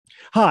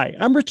Hi,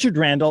 I'm Richard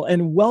Randall,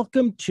 and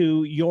welcome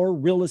to Your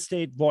Real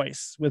Estate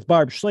Voice with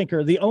Barb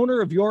Schlinker, the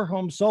owner of Your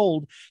Home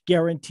Sold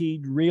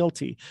Guaranteed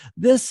Realty.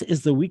 This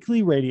is the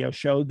weekly radio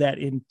show that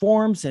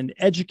informs and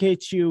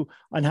educates you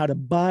on how to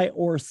buy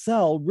or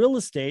sell real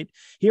estate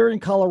here in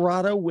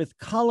Colorado with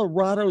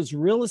Colorado's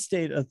real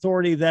estate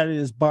authority, that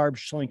is Barb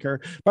Schlinker.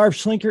 Barb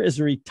Schlinker is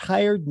a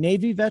retired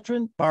Navy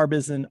veteran. Barb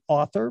is an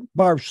author.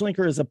 Barb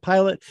Schlinker is a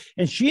pilot,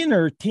 and she and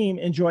her team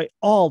enjoy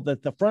all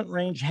that the Front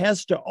Range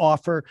has to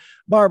offer.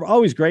 Barb,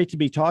 always great to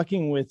be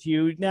talking with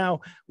you.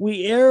 Now,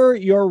 we air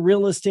Your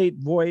Real Estate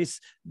Voice,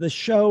 the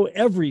show,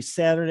 every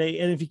Saturday.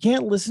 And if you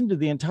can't listen to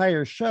the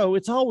entire show,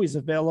 it's always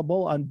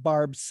available on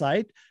Barb's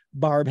site,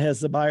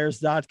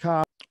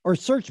 barbhasthebuyers.com, or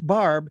search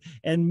Barb,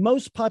 and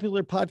most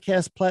popular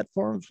podcast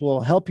platforms will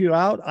help you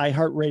out.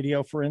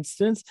 iHeartRadio, for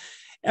instance.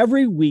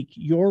 Every week,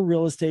 Your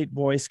Real Estate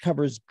Voice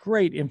covers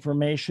great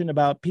information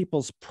about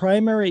people's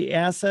primary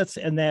assets,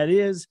 and that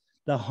is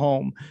the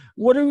home.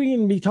 What are we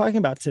going to be talking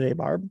about today,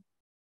 Barb?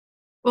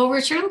 Well,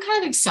 Richard, I'm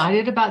kind of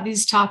excited about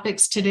these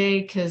topics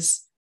today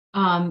because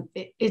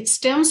it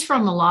stems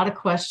from a lot of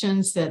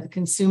questions that the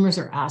consumers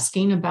are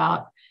asking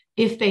about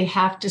if they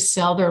have to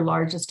sell their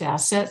largest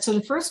asset. So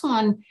the first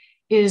one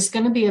is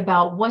going to be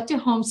about, what do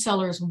home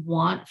sellers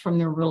want from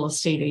their real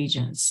estate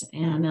agents?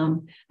 And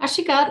I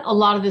actually got a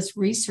lot of this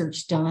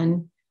research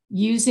done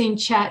using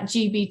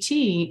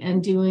ChatGPT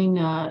and doing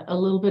a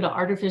little bit of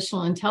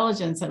artificial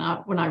intelligence. And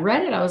when I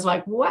read it, I was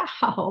like,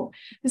 wow,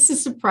 this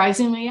is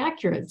surprisingly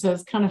accurate. So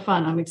it's kind of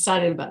fun. I'm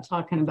excited about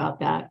talking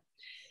about that.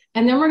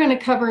 And then we're going to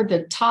cover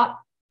the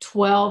top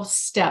 12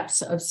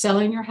 steps of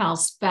selling your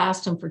house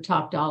fast and for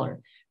top dollar.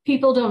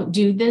 People don't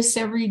do this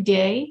every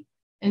day.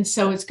 And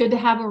so it's good to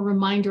have a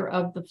reminder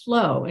of the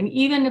flow. And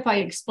even if I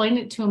explain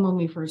it to them when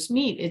we first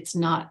meet, it's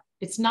not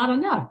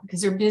enough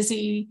because they're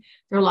busy,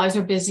 their lives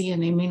are busy,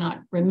 and they may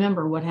not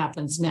remember what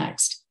happens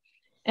next.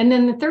 And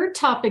then the third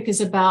topic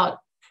is about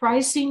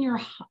pricing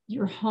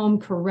your home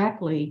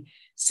correctly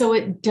so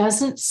it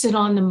doesn't sit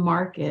on the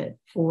market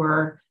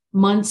for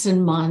months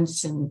and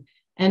months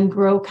and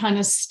grow kind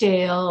of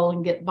stale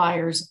and get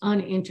buyers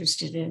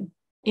uninterested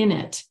in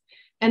it.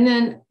 And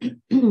then,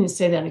 let me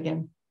say that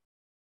again.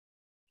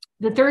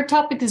 The third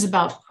topic is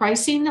about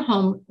pricing the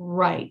home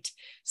right,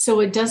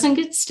 so it doesn't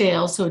get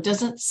stale, so it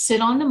doesn't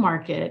sit on the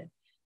market,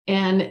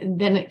 and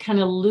then it kind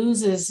of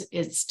loses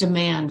its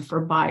demand for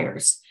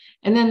buyers.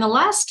 And then the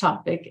last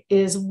topic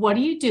is, what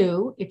do you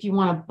do if you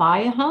want to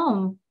buy a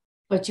home,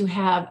 but you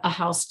have a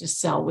house to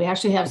sell? We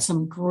actually have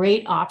some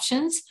great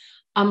options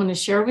I'm going to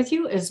share with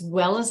you, as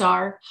well as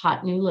our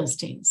hot new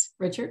listings.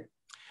 Richard?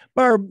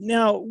 Barb,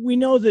 now we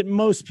know that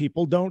most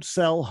people don't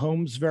sell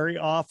homes very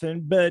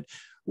often, but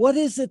what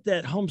is it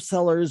that home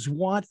sellers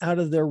want out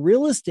of their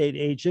real estate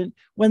agent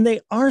when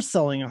they are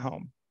selling a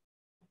home?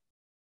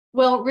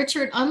 Well,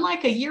 Richard,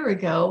 unlike a year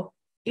ago,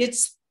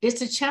 it's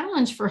a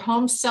challenge for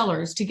home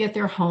sellers to get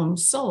their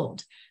homes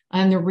sold.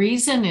 And the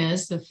reason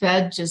is the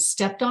Fed just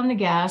stepped on the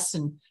gas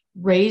and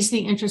raised the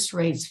interest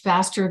rates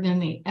faster than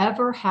they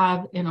ever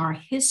have in our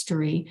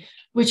history,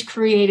 which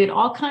created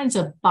all kinds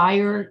of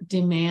buyer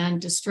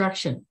demand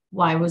destruction.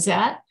 Why was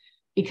that?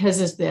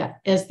 Because as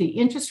the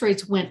interest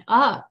rates went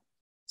up,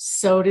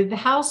 so did the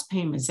house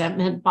payments. That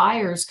meant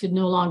buyers could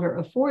no longer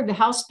afford the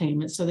house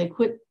payment, so they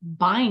quit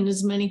buying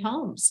as many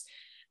homes.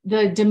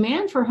 The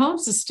demand for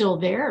homes is still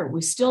there.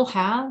 We still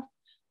have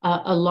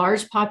a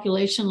large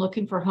population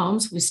looking for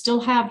homes. We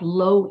still have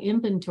low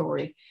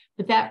inventory,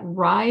 but that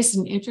rise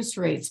in interest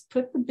rates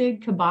put the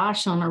big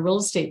kibosh on our real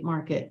estate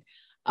market.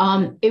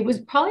 It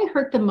was probably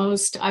hurt the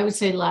most, I would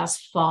say,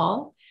 last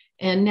fall.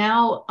 And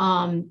now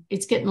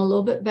it's getting a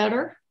little bit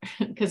better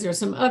because there's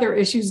some other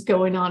issues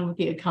going on with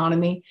the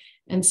economy.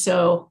 And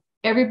so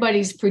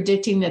everybody's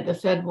predicting that the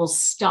Fed will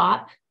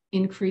stop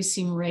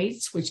increasing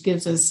rates, which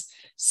gives us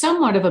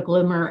somewhat of a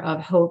glimmer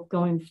of hope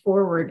going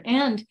forward.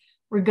 And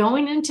we're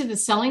going into the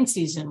selling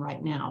season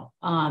right now.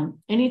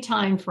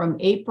 Anytime from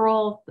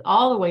April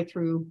all the way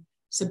through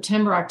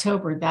September,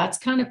 October, that's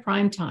kind of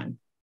prime time.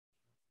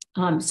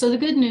 So the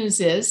good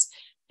news is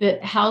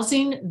that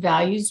housing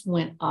values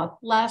went up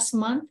last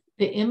month.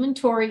 The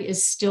inventory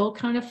is still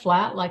kind of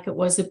flat like it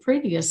was the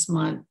previous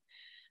month.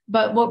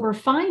 But what we're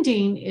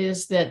finding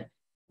is that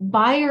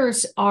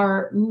buyers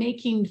are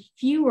making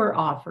fewer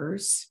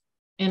offers,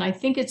 and I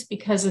think it's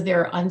because of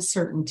their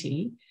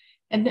uncertainty.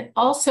 And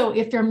also,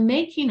 if they're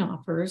making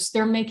offers,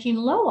 they're making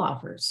low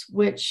offers,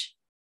 which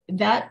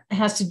that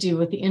has to do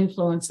with the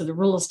influence of the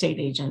real estate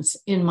agents,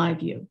 in my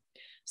view.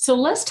 So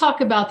let's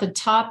talk about the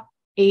top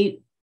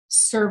 8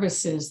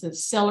 services that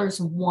sellers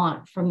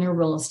want from their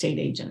real estate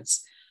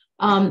agents.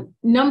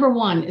 Number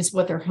one is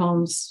what their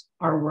homes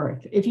are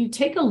worth. If you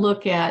take a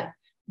look at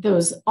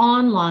those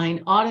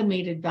online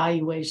automated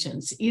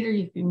valuations, either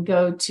you can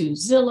go to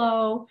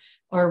Zillow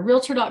or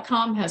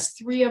Realtor.com has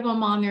 3 of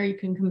them on there you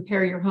can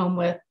compare your home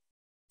with.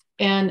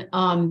 And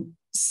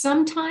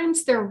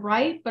sometimes they're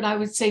right, but I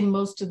would say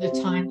most of the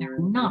time they're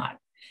not.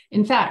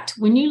 In fact,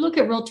 when you look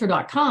at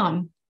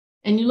Realtor.com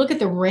and you look at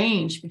the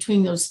range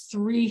between those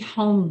 3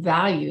 home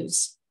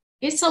values,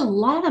 it's a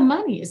lot of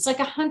money. It's like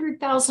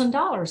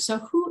 $100,000. So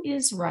who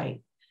is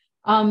right?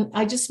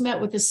 I just met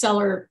with a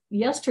seller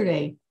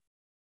yesterday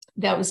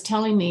that was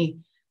telling me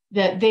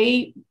that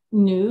they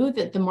knew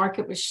that the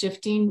market was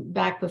shifting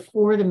back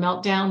before the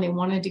meltdown. They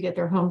wanted to get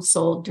their home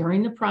sold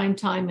during the prime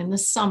time in the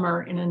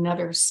summer in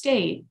another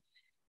state.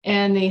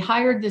 And they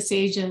hired this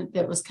agent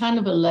that was kind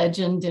of a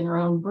legend in her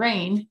own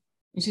brain.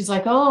 And she's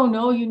like, oh,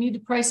 no, you need to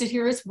price it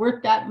here. It's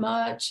worth that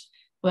much.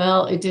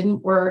 Well, it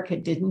didn't work.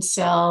 It didn't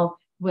sell.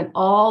 Went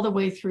all the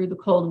way through the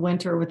cold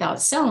winter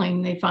without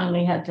selling. They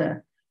finally had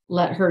to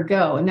let her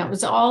go. And that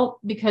was all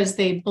because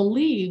they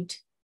believed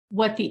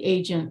what the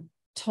agent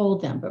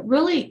told them. But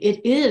really,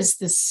 it is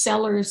the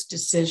seller's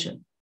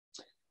decision.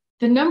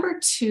 The number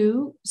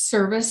two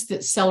service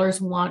that sellers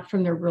want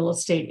from their real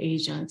estate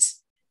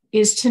agents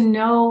is to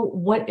know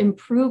what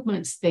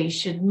improvements they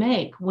should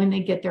make when they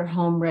get their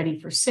home ready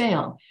for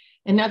sale.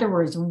 In other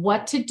words,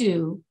 what to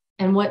do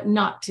and what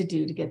not to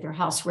do to get their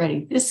house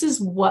ready. This is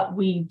what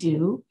we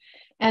do.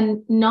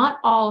 And not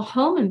all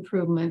home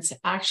improvements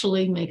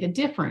actually make a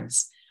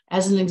difference.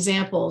 As an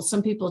example,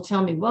 some people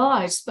tell me, well,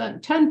 I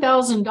spent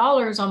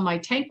 $10,000 on my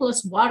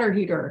tankless water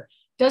heater.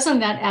 Doesn't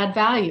that add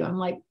value? I'm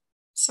like,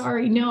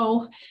 sorry,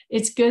 no,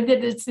 it's good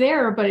that it's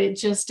there, but it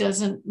just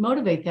doesn't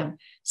motivate them.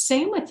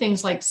 Same with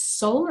things like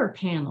solar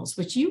panels,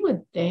 which you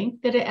would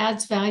think that it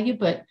adds value,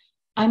 but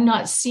I'm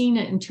not seeing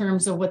it in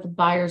terms of what the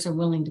buyers are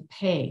willing to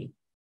pay.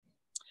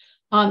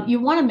 You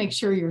want to make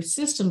sure your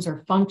systems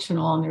are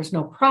functional and there's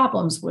no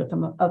problems with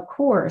them, of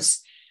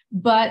course,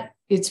 but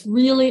it's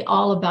really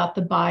all about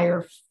the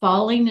buyer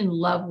falling in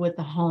love with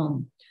the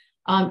home.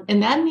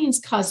 And that means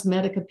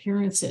cosmetic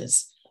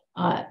appearances.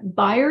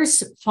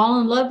 Buyers fall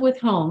in love with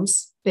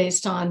homes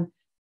based on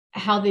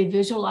how they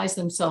visualize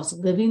themselves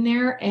living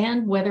there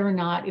and whether or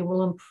not it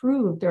will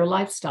improve their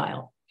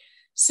lifestyle.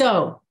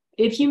 So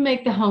if you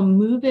make the home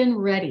move-in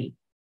ready,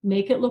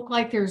 make it look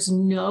like there's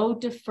no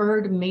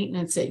deferred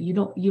maintenance that you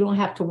don't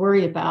have to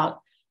worry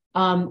about.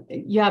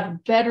 You have a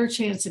better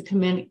chance of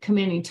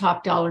commanding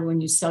top dollar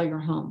when you sell your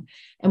home.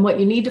 And what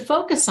you need to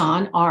focus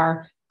on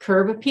are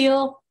curb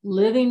appeal,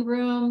 living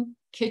room,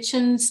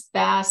 kitchens,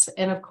 baths,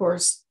 and of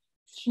course,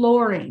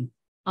 flooring.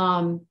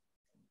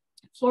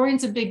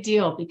 Flooring's a big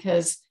deal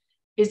because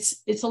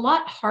it's a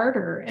lot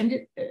harder.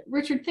 And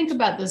Richard, think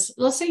about this.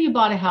 Let's say you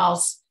bought a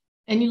house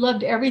and you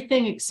loved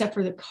everything except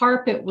for the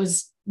carpet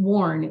was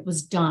worn, it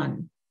was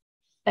done.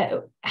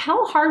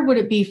 How hard would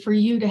it be for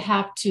you to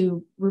have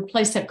to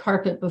replace that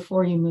carpet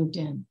before you moved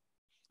in?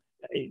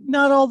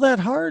 Not all that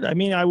hard. I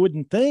mean, I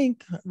wouldn't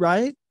think,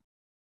 right?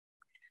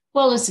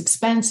 Well, it's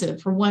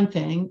expensive for one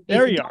thing.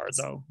 There you are,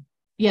 though.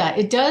 Yeah,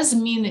 it does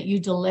mean that you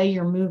delay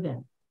your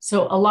move-in.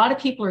 So a lot of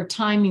people are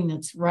timing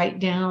that's right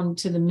down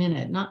to the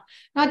minute. Not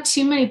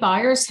too many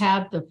buyers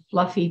have the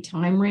fluffy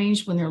time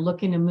range when they're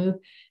looking to move,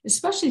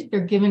 especially if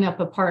they're giving up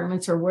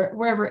apartments or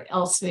wherever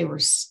else they were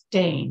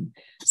staying.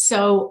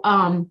 So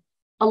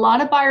a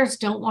lot of buyers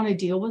don't want to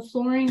deal with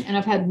flooring. And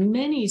I've had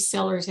many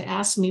sellers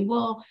ask me,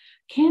 well,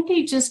 can't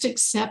they just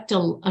accept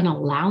an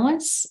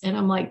allowance? And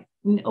I'm like,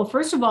 no,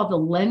 first of all,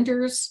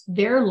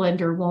 their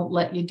lender won't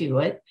let you do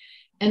it.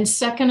 And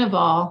second of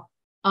all,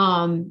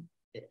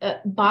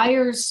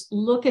 buyers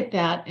look at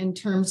that in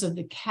terms of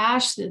the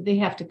cash that they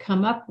have to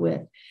come up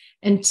with.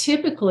 And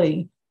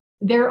typically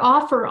their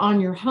offer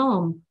on your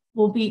home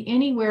will be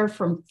anywhere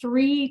from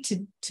 3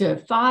 to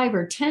 5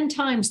 or 10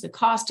 times the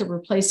cost of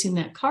replacing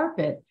that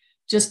carpet,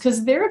 just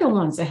because they're the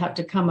ones that have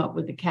to come up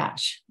with the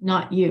cash,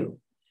 not you.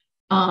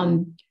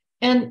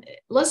 And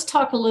let's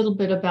talk a little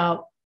bit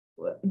about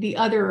the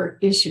other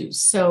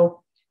issues.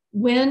 So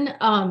when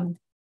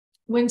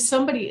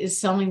somebody is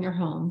selling their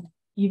home,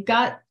 you've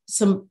got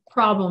some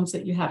problems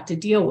that you have to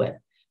deal with.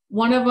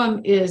 One of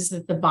them is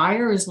that the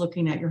buyer is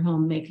looking at your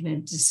home, making a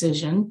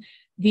decision.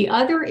 The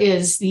other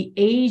is the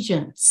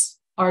agents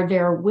are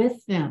there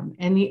with them,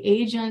 and the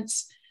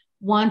agents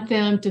want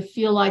them to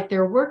feel like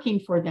they're working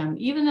for them,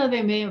 even though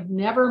they may have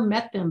never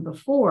met them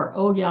before.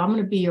 Oh yeah, I'm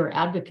going to be your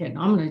advocate.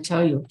 I'm going to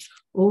tell you,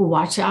 oh,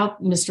 watch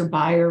out, Mr.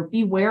 Buyer,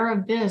 beware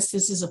of this.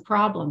 This is a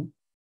problem.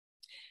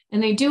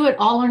 And they do it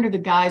all under the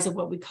guise of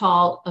what we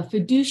call a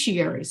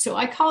fiduciary. So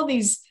I call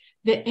these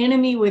the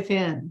enemy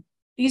within.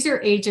 These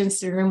are agents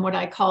that are in what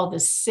I call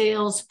the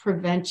sales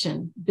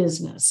prevention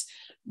business.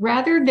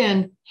 Rather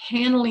than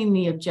handling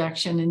the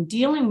objection and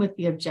dealing with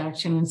the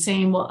objection and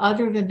saying, well,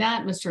 other than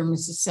that, Mr. and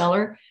Mrs.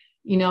 Seller,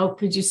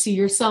 could you see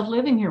yourself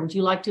living here? Would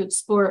you like to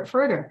explore it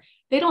further?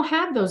 They don't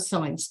have those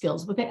selling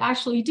skills. What they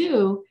actually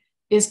do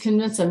is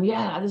convince them,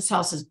 yeah, this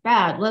house is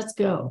bad, let's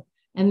go.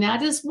 And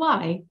that is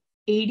why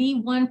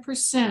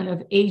 81%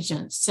 of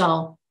agents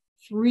sell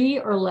 3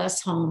 or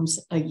less homes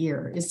a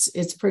year.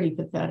 It's pretty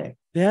pathetic.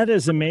 That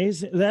is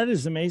amazing. That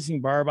is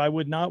amazing, Barb. I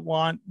would not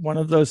want one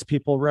of those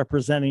people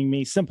representing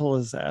me. Simple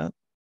as that.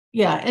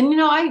 Yeah. And,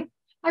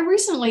 I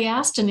recently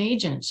asked an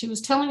agent, she was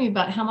telling me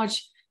about how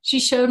much she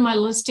showed my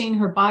listing.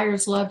 Her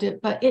buyers loved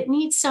it, but it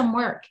needs some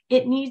work.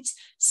 It needs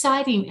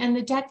siding and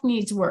the deck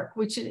needs work,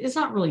 which is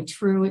not really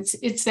true.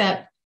 It's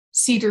that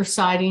cedar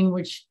siding,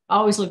 which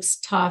always looks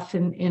tough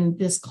in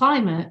this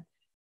climate.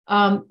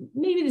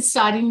 Maybe the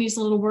siding needs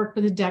a little work,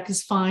 but the deck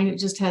is fine. It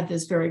just had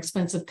this very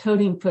expensive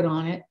coating put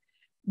on it.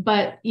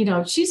 But,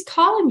 she's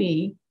calling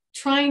me,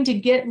 trying to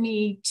get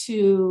me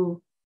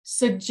to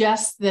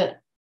suggest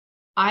that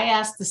I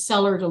ask the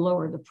seller to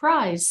lower the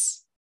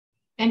price.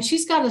 And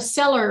she's got a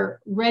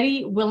seller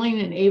ready, willing,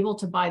 and able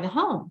to buy the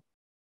home.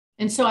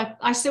 And so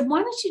I said,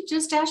 why don't you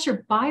just ask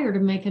your buyer to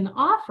make an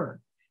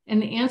offer?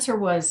 And the answer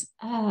was,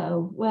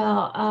 oh,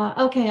 well,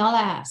 okay, I'll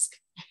ask.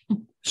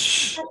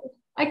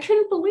 I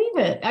couldn't believe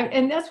it.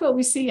 And that's what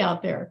we see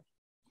out there.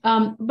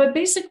 But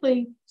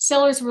basically,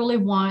 sellers really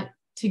want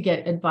to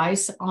get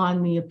advice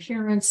on the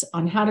appearance,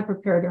 on how to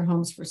prepare their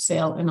homes for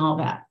sale and all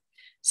that.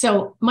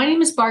 So my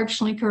name is Barb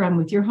Schlinker. I'm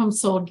with Your Home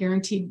Sold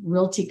Guaranteed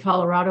Realty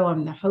Colorado.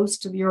 I'm the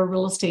host of Your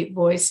Real Estate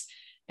Voice.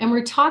 And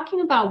we're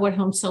talking about what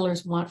home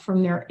sellers want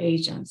from their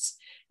agents.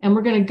 And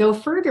we're going to go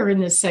further in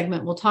this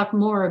segment. We'll talk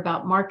more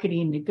about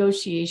marketing,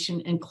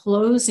 negotiation, and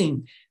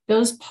closing,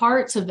 those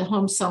parts of the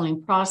home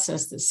selling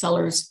process that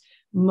sellers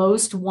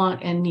most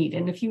want and need.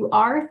 And if you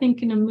are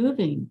thinking of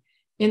moving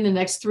in the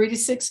next 3 to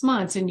 6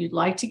 months and you'd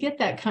like to get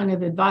that kind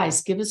of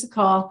advice, give us a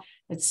call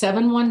at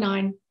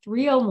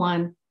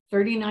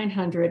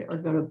 719-301-3900 or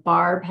go to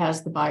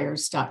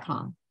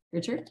barbhasthebuyers.com.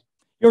 Richard?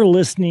 You're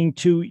listening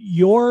to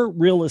Your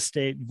Real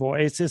Estate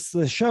Voice. It's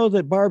the show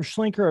that Barb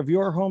Schlinker of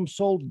Your Home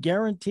Sold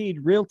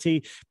Guaranteed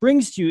Realty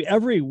brings to you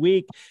every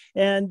week.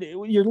 And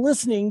you're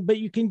listening, but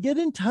you can get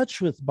in touch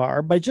with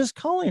Barb by just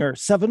calling her,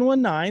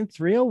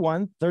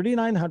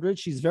 719-301-3900.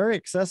 She's very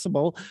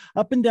accessible.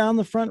 Up and down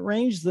the Front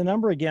Range, the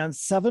number again,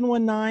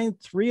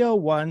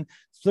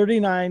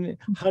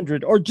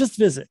 719-301-3900, or just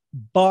visit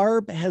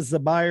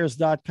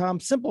barbhasthebuyers.com.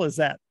 Simple as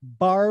that,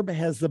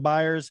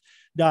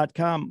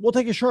 barbhasthebuyers.com. We'll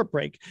take a short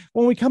break.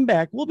 When we come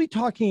back, we'll be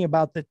talking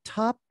about the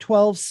top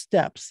 12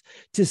 steps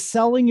to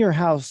selling your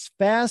house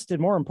fast and,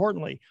 more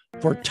importantly,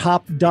 for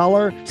top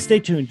dollar.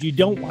 Stay tuned. You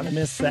don't want to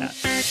miss that.